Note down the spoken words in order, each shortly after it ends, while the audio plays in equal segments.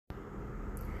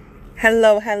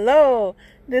Hello.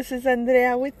 This is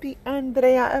Andrea with the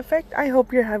Andrea Effect. I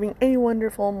hope you're having a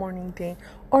wonderful morning, day,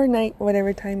 or night,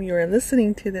 whatever time you are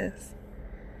listening to this.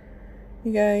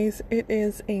 You guys, it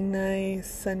is a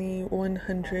nice sunny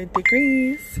 100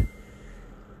 degrees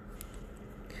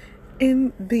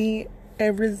in the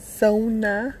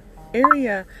Arizona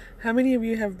area. How many of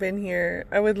you have been here?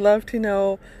 I would love to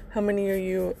know how many of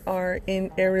you are in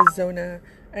Arizona.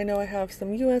 I know I have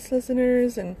some US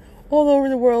listeners and all over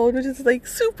the world, which is like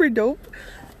super dope.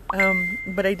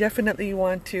 But I definitely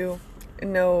want to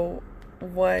know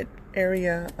what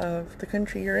area of the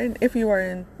country you're in, if you are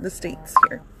in the States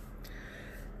here.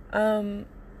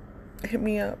 Hit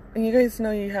me up. And you guys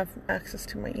know you have access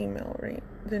to my email, right?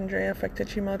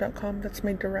 theandreaeffect@gmail.com. That's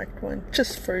my direct one.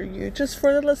 Just for you. Just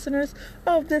for the listeners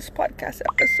of this podcast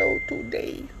episode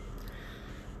today.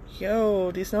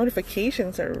 Yo, these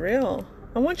notifications are real.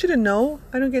 I want you to know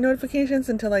I don't get notifications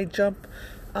until I jump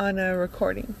on a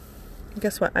recording. And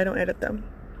guess what? I don't edit them.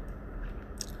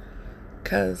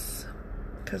 Cause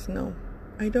no,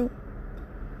 I don't.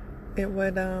 It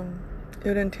would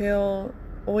entail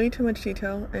way too much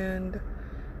detail, and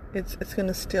it's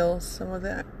gonna steal some of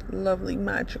that lovely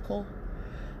magical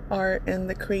art and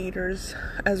the creators,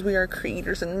 as we are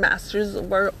creators and masters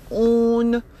of our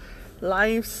own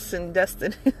lives and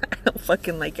destiny. I don't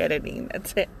fucking like editing.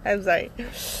 That's it. I'm sorry.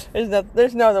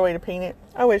 There's no other way to paint it.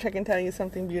 I wish I can tell you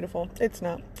something beautiful. It's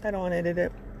not. I don't want to edit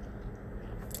it.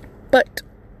 But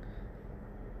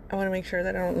I want to make sure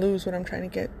that I don't lose what I'm trying to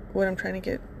get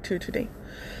to today.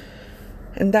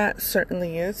 And that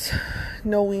certainly is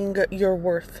knowing your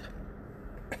worth.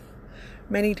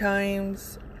 Many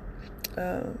times,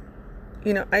 I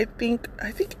think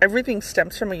everything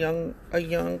stems from a young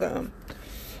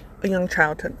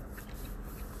childhood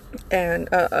and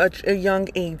a young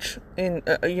age in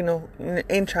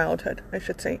childhood, I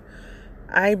should say.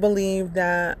 I believe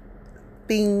that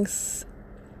things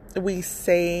we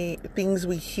say, things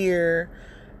we hear,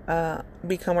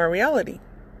 become our reality.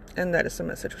 And that is the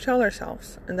message we tell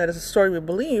ourselves. And that is a story we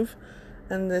believe.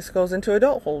 And this goes into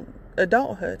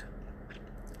adulthood.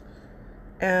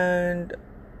 And,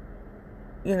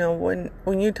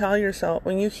 when you tell yourself,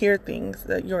 when you hear things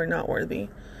that you're not worthy,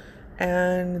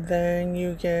 and then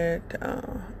you get,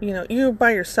 you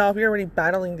by yourself, you're already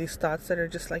battling these thoughts that are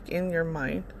just like in your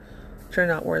mind. You're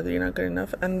not worthy, you're not good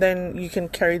enough. And then you can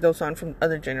carry those on from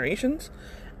other generations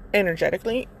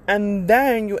energetically, and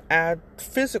then you add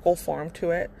physical form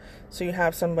to it. So you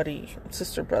have somebody,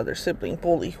 sister, brother, sibling,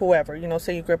 bully, whoever,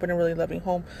 say you grew up in a really loving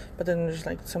home, but then there's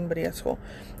like somebody at school,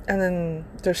 and then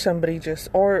there's somebody just,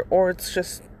 or it's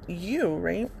just you,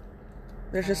 right?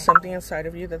 There's just something inside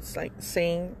of you that's like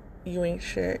saying you ain't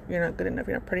shit, you're not good enough,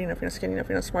 you're not pretty enough, you're not skinny enough,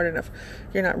 you're not smart enough,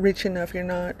 you're not rich enough, you're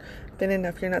not thin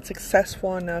enough, you're not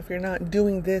successful enough, you're not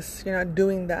doing this, you're not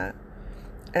doing that.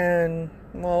 And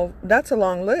well, that's a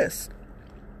long list.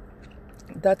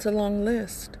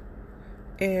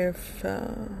 If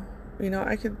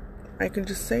I could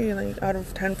just say, like, out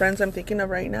of 10 friends I'm thinking of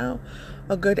right now,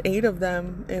 a good 8 of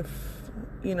them, if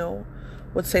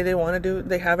would say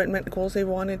they haven't met goals they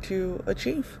wanted to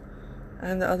achieve,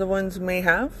 and the other ones may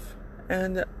have,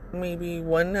 and maybe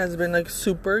one has been like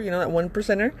super, that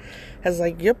 1%er has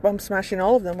like, yep, I'm smashing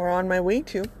all of them, or on my way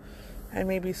to. And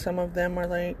maybe some of them are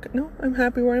like, no, I'm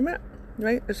happy where I'm at,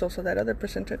 right? There's also that other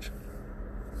percentage.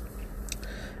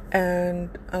 And,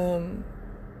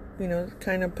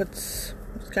 kind of just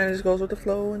goes with the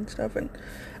flow and stuff. And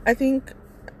I think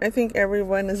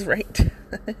everyone is right.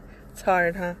 It's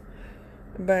hard, huh?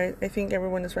 But I think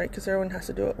everyone is right, because everyone has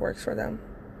to do what works for them.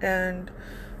 And,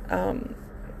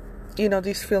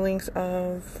 these feelings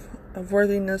of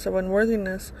worthiness, of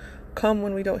unworthiness, come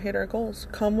when we don't hit our goals,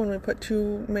 come when we put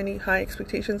too many high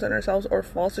expectations on ourselves, or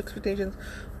false expectations,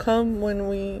 come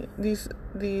when these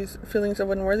feelings of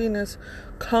unworthiness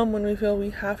come when we feel we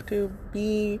have to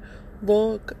be,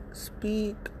 look,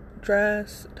 speak,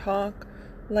 dress, talk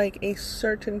like a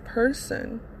certain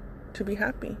person to be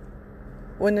happy,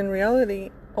 when in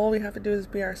reality all we have to do is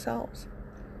be ourselves.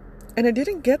 And I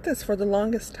didn't get this for the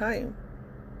longest time.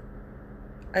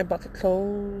 I bought the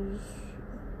clothes,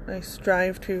 I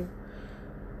strive to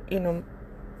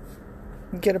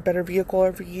get a better vehicle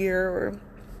every year, or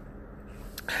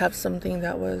have something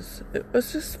it was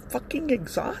just fucking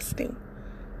exhausting.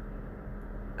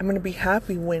 I'm going to be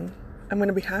happy when X, I'm going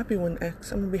to be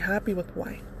happy with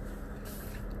Y.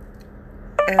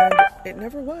 And it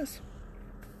never was.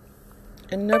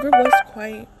 It never was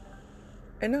quite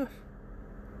enough.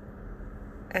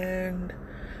 And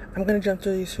I'm going to jump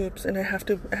through these hoops, and I have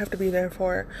to be there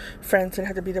for friends, and I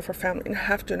have to be there for family, and I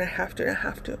have to.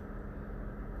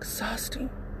 Exhausting.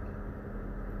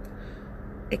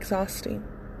 exhausting.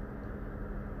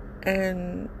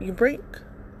 And you break.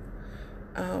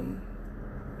 I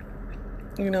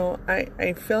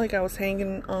feel like I was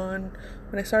hanging on,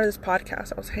 when I started this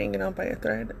podcast, I was hanging on by a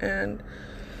thread, and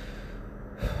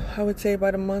I would say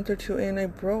about a month or two in, I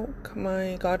broke.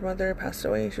 My godmother passed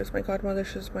away. She was my godmother.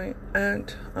 She was my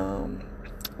aunt.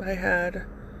 I had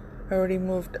already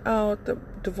moved out. The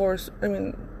divorce,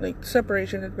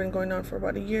 separation had been going on for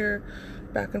about a year,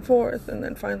 back and forth, and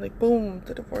then finally, boom,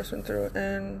 the divorce went through,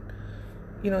 and,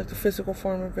 the physical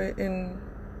form of it, and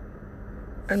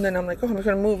then I'm like, oh, I'm just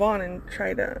going to move on and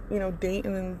try to, date,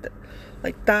 and then,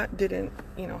 that didn't,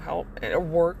 help, or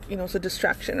work, it's a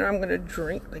distraction, or I'm going to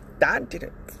drink, that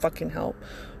didn't fucking help,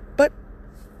 but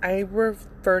I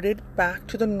reverted back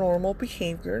to the normal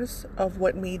behaviors of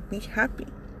what made me happy,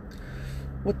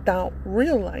 without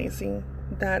realizing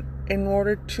that in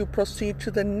order to proceed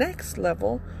to the next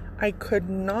level, I could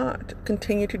not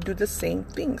continue to do the same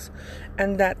things,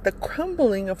 and that the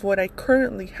crumbling of what I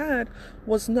currently had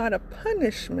was not a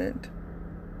punishment,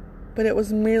 but it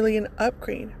was merely an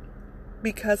upgrade.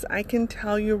 Because I can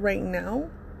tell you right now,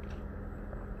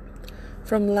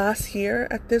 from last year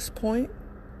at this point,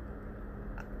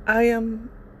 I am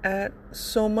at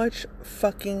so much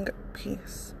fucking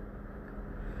peace.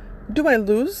 Do I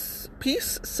lose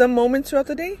peace some moments throughout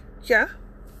the day? Yeah,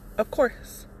 of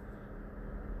course.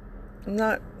 I'm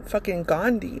not fucking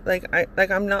Gandhi.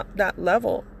 I'm not that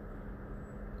level.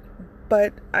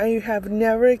 But I have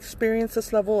never experienced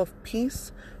this level of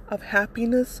peace, of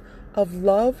happiness, of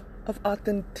love, of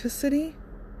authenticity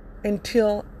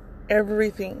until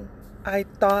everything I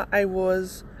thought I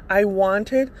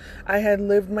wanted, I had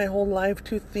lived my whole life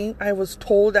to think I was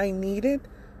told I needed,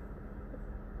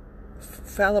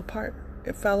 fell apart.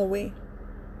 It fell away.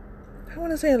 I don't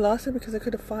want to say I lost it, because I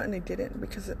could have fought and I didn't,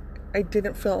 because I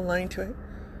didn't feel aligned to it.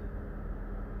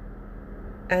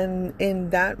 And in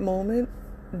that moment,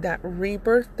 that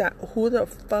rebirth, that who the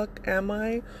fuck am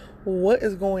I? What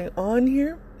is going on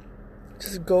here?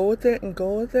 Just go with it and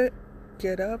go with it.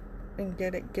 Get up and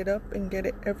get it. Get up and get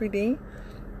it every day.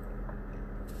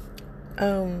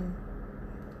 I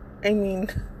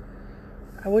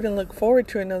wouldn't look forward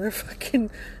to another fucking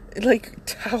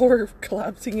tower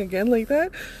collapsing again like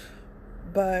that.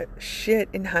 But shit,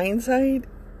 in hindsight,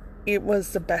 it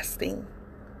was the best thing,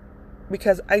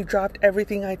 because I dropped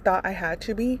everything I thought I had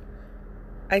to be.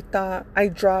 I thought I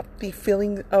dropped the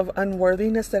feeling of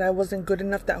unworthiness, that I wasn't good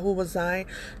enough, that who was I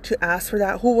to ask for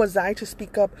that? Who was I to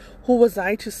speak up? Who was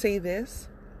I to say this?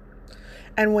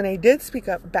 And when I did speak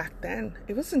up back then,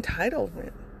 it was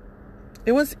entitlement.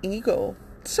 It was ego.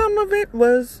 Some of it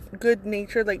was good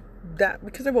nature, like that,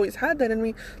 because I've always had that in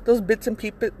me. Those bits and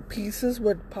pieces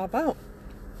would pop out.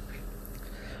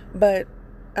 But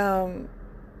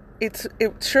it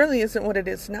surely isn't what it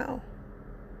is now.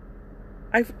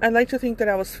 I like to think that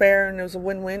I was fair and it was a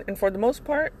win-win, and for the most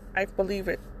part, I believe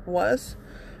it was.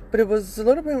 But I was a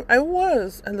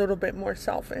little bit more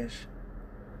selfish,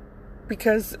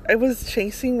 because I was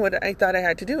chasing what I thought I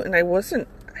had to do, and I wasn't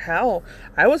about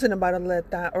to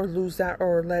let that or lose that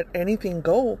or let anything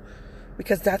go,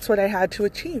 because that's what I had to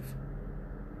achieve.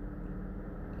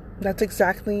 That's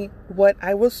exactly what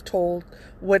I was told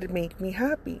would make me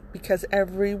happy, because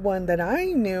everyone that I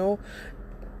knew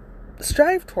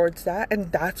strived towards that,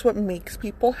 and that's what makes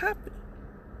people happy.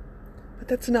 But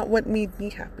that's not what made me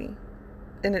happy,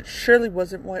 and it surely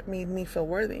wasn't what made me feel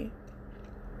worthy.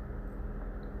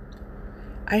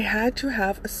 I had to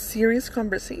have a serious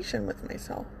conversation with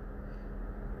myself.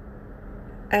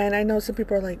 And I know some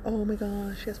people are like, oh my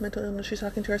gosh, she has mental illness, she's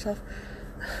talking to herself.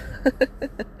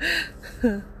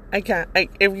 I can't.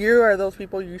 If you are those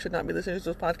people, you should not be listening to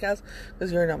this podcast,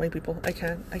 because you're not my people. I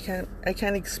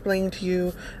can't explain to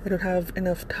you. I don't have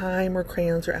enough time or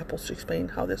crayons or apples to explain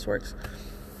how this works.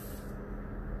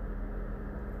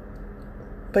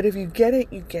 But if you get it,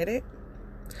 you get it.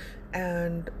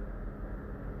 And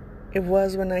it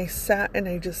was when I sat and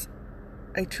I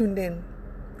tuned in,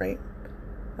 right?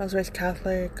 I was raised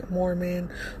Catholic, Mormon,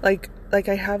 like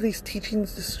I have these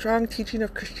teachings, the strong teaching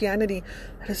of Christianity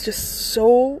that is just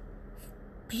so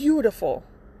beautiful.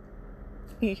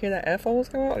 You hear that F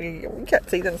almost come out? We can't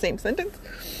say that in the same sentence.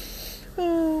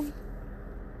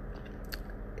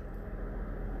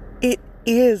 It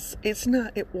is. It's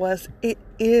not. It was. It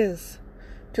is.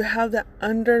 To have that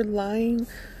underlying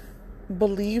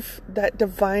belief, that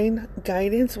divine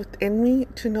guidance within me,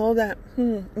 to know that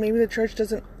maybe the church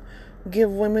doesn't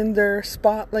give women their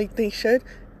spot like they should.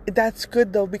 That's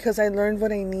good though, because I learned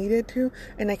what I needed to,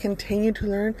 and I continue to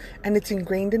learn, and it's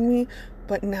ingrained in me.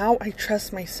 But now I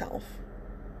trust myself.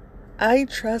 I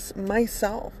trust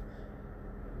myself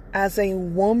as a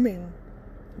woman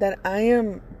that I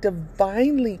am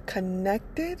divinely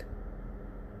connected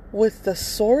with the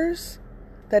source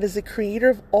that is the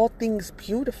creator of all things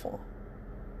beautiful.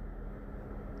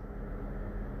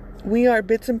 We are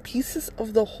bits and pieces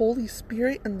of the Holy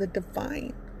Spirit and the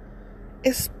divine,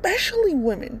 especially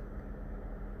women.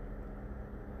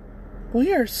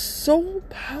 We are so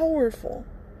powerful.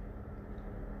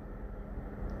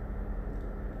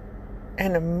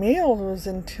 And a male who's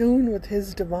in tune with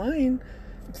his divine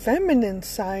feminine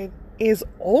side is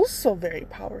also very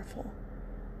powerful,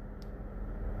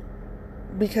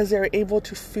 because they're able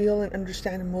to feel and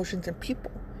understand emotions in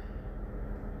people.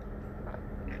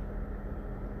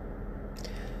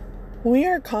 We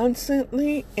are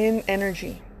constantly in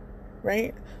energy,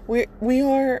 right? We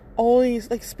are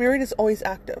always, like, spirit is always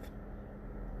active.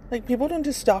 Like, people don't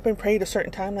just stop and pray at a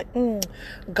certain time, like,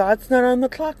 God's not on the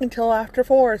clock until after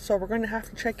 4, so we're going to have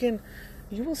to check in.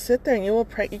 You will sit there and you will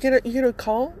pray. You get a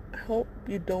call. I hope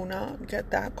you do not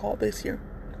get that call this year.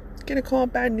 Get a call,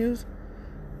 bad news.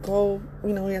 Go,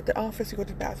 you're at the office, you go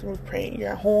to the bathroom, you pray. You're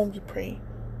at home, you pray.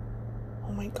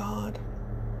 Oh my God.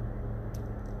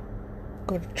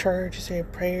 Go to church, you say a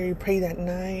prayer, you pray that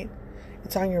night.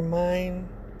 It's on your mind.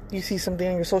 You see something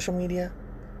on your social media,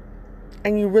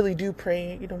 and you really do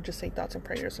pray. You don't just say thoughts and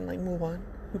prayers and, like, move on.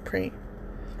 You pray.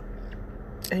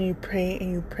 And you pray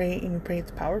and you pray and you pray.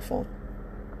 It's powerful.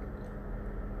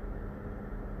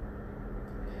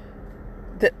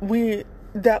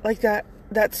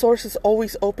 That source is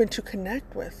always open to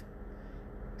connect with.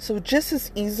 So just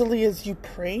as easily as you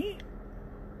pray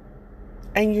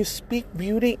and you speak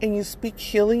beauty and you speak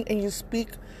healing and you speak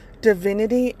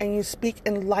divinity and you speak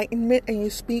enlightenment and you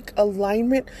speak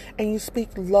alignment and you speak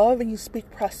love and you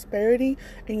speak prosperity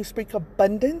and you speak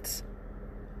abundance,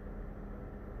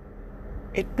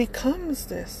 it becomes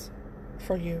this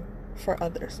for you, for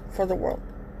others, for the world.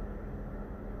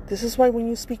 This is why when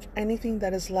you speak anything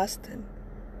that is less than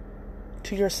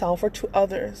to yourself or to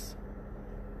others,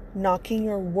 knocking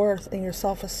your worth and your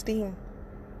self-esteem,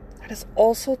 that is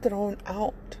also thrown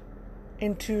out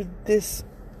into this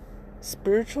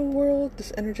spiritual world,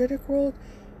 this energetic world,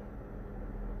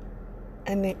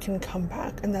 and it can come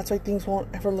back. And that's why things won't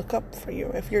ever look up for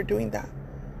you if you're doing that.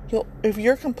 If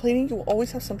you're complaining, you will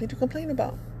always have something to complain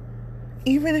about,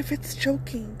 even if it's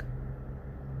joking.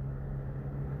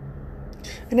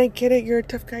 And I get it, you're a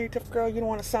tough guy, you're a tough girl, you don't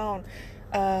want to sound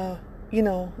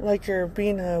like you're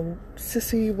being a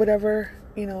sissy, whatever,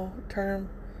 term.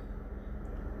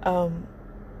 I'm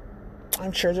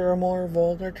sure there are more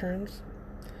vulgar terms.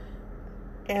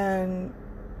 And,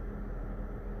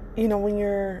 when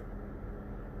you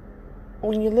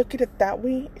look at it that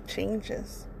way, it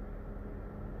changes.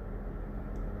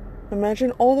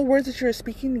 Imagine all the words that you're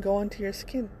speaking go onto your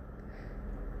skin.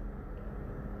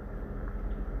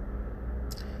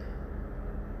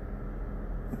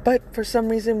 But for some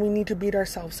reason, we need to beat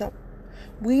ourselves up.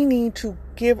 We need to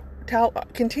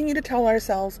continue to tell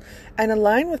ourselves and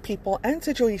align with people and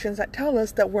situations that tell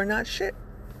us that we're not shit.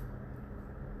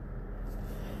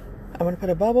 I'm going to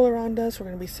put a bubble around us. We're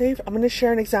going to be safe. I'm going to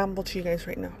share an example to you guys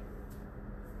right now.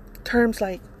 Terms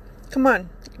like, come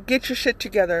on, get your shit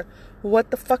together.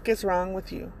 What the fuck is wrong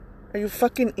with you? Are you a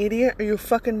fucking idiot? Are you a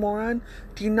fucking moron?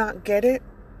 Do you not get it?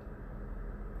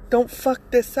 Don't fuck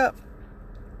this up.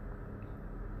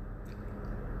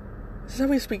 This is how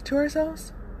we speak to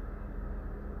ourselves.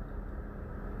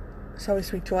 This is how we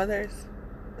speak to others.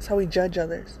 This is how we judge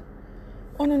others.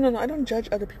 Oh, no. I don't judge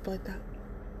other people like that.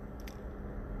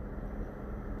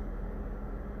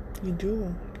 You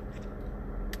do.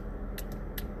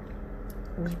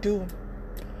 We do.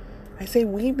 I say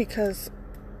we because,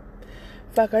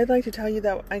 fuck, I'd like to tell you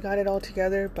that I got it all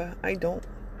together, but I don't.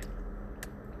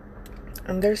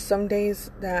 And there's some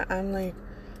days that I'm like,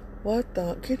 what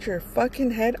the? Get your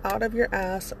fucking head out of your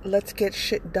ass. Let's get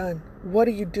shit done. What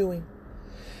are you doing?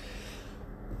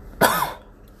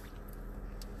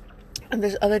 And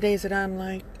there's other days that I'm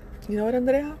like, you know what,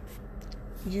 Andrea?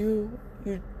 You're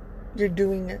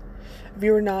doing it. If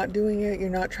you were not doing it, you're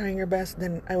not trying your best,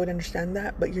 then I would understand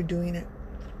that, but you're doing it.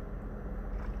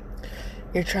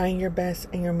 You're trying your best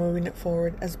and you're moving it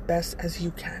forward as best as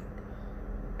you can.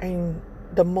 And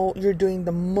you're doing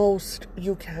the most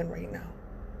you can right now.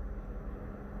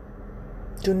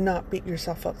 Do not beat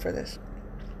yourself up for this.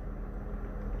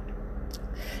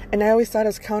 And I always thought it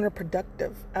was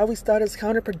counterproductive. I always thought it was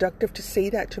counterproductive to say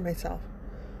that to myself.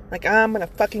 Like, I'm going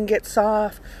to fucking get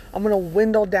soft. I'm going to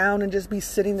dwindle down and just be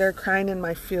sitting there crying in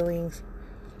my feelings.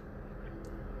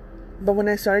 But when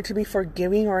I started to be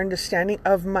forgiving or understanding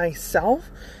of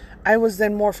myself, I was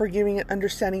then more forgiving and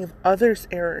understanding of others'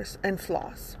 errors and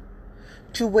flaws.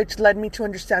 to which led me to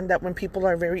understand that when people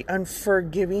are very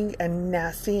unforgiving and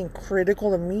nasty and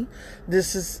critical of me,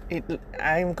 this is it.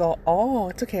 I'm go, oh,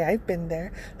 it's okay, I've been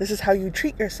there. This is how you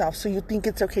treat yourself, so you think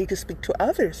it's okay to speak to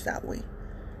others that way.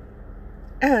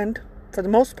 And for the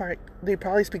most part, they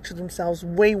probably speak to themselves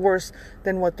way worse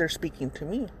than what they're speaking to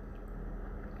me.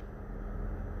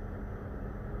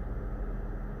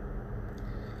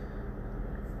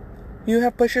 You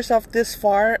have pushed yourself this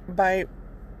far by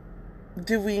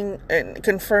doing and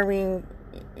confirming,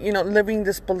 living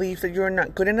this belief that you're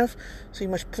not good enough, so you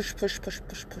must push.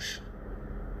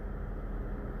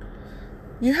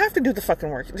 You have to do the fucking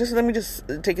work. Let me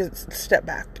take a step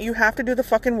back. You have to do the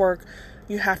fucking work.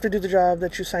 You have to do the job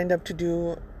that you signed up to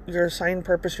do, your assigned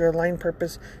purpose, your aligned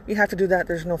purpose. You have to do that.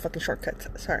 There's no fucking shortcuts.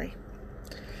 Sorry.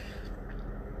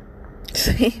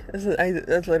 See,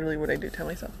 that's literally what I do tell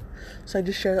myself. So I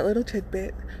just share that little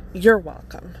tidbit. You're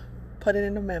welcome. Put it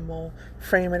in a memo,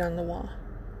 frame it on the wall.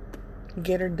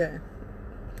 Get her done.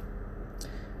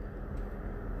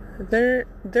 There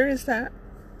is that,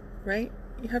 right?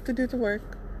 You have to do the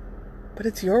work, but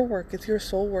it's your work. It's your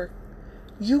soul work.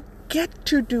 You get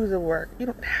to do the work. You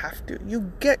don't have to.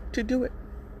 You get to do it.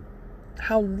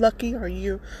 How lucky are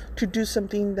you to do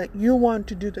something that you want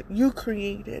to do, that you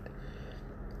created,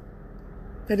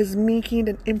 that is making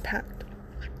an impact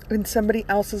in somebody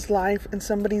else's life, in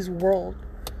somebody's world,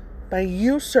 by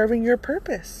you serving your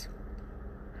purpose.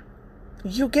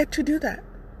 You get to do that.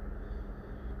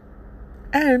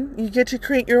 And you get to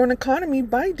create your own economy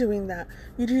by doing that.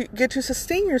 You get to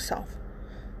sustain yourself.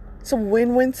 It's a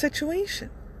win-win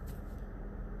situation.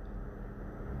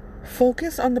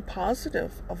 Focus on the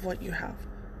positive of what you have,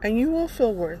 and you will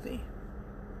feel worthy.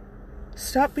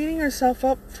 Stop beating yourself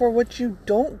up for what you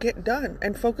don't get done,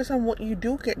 and focus on what you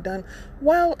do get done,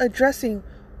 while addressing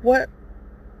what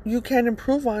you can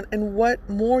improve on and what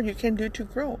more you can do to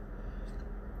grow.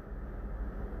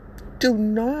 Do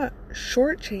not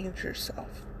shortchange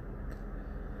yourself.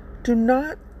 Do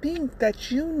not think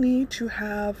that you need to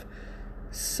have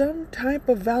some type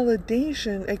of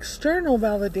validation, external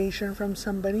validation from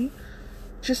somebody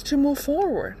just to move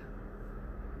forward.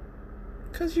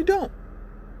 Because you don't.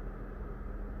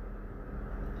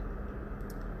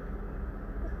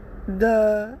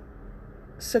 The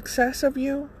success of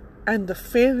you and the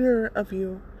failure of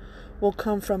you will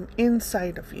come from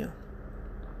inside of you.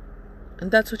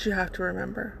 And that's what you have to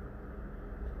remember.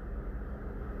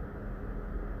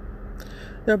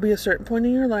 There'll be a certain point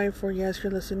in your life where, yes,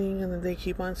 you're listening, and then they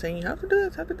keep on saying, you have to do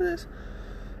this, have to do this.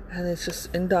 And it's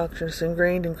just indoctrinated, it's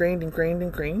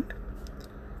ingrained.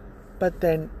 But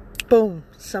then, boom,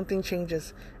 something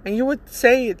changes. And you would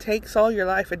say it takes all your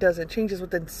life. It doesn't. It changes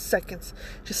within seconds.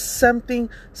 Just something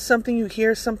you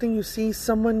hear, something you see,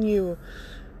 someone you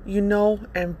know,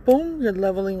 and boom, you're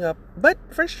leveling up. But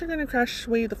first you're going to crash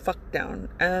way the fuck down,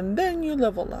 and then you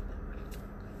level up.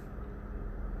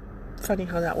 Funny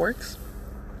how that works.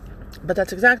 But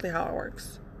that's exactly how it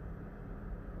works.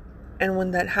 And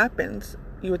when that happens,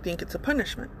 you would think it's a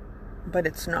punishment. But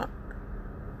it's not.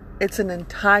 It's an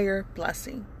entire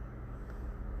blessing.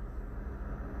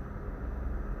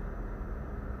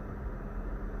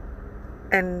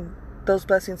 And those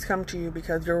blessings come to you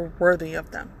because you're worthy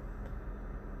of them.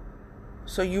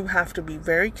 So you have to be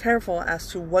very careful as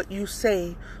to what you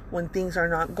say when things are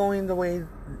not going the way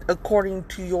according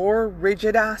to your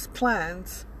rigid ass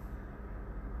plans,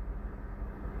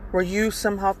 where you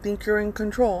somehow think you're in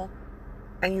control,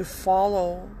 and you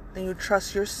follow and you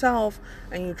trust yourself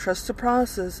and you trust the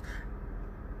process,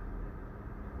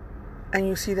 and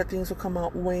you see that things will come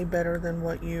out way better than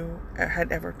what you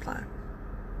had ever planned.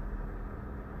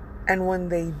 And when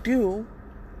they do,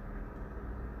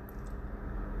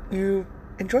 you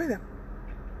enjoy them.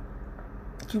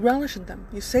 You relish in them.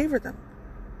 You savor them.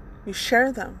 You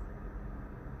share them.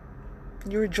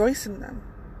 You rejoice in them.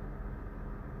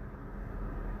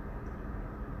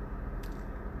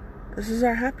 This is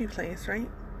our happy place, right?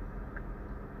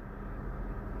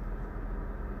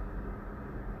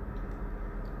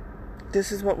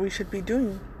 This is what we should be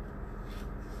doing,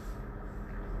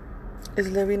 is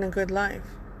living a good life.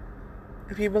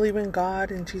 If you believe in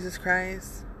God and Jesus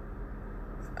Christ,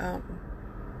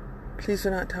 please do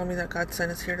not tell me that God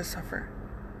sent us here to suffer.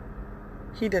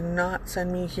 He did not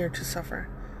send me here to suffer.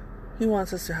 He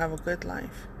wants us to have a good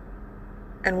life.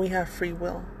 And we have free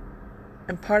will.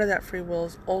 And part of that free will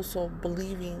is also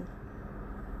believing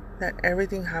that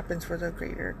everything happens for the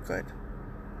greater good.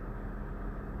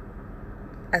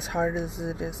 As hard as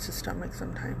it is to stomach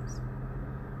sometimes.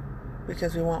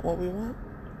 Because we want what we want.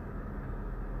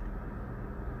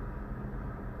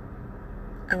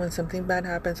 And when something bad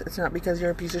happens, it's not because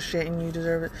you're a piece of shit and you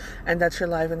deserve it, and that's your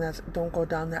life, and don't go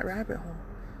down that rabbit hole.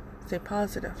 Stay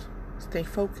positive. Stay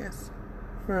focused.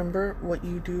 Remember what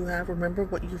you do have. Remember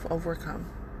what you've overcome.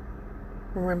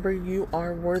 Remember you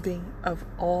are worthy of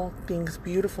all things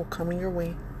beautiful coming your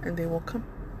way, and they will come.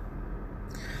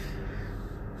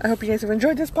 I hope you guys have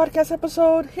enjoyed this podcast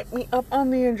episode. Hit me up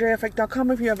on theandreaeffect.com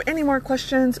if you have any more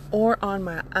questions, or on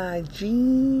my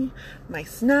IG, my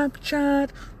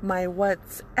Snapchat, my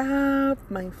WhatsApp,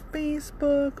 my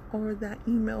Facebook, or that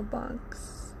email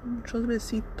box. Muchos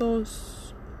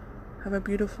besitos. Have a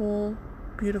beautiful,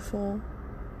 beautiful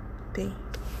day.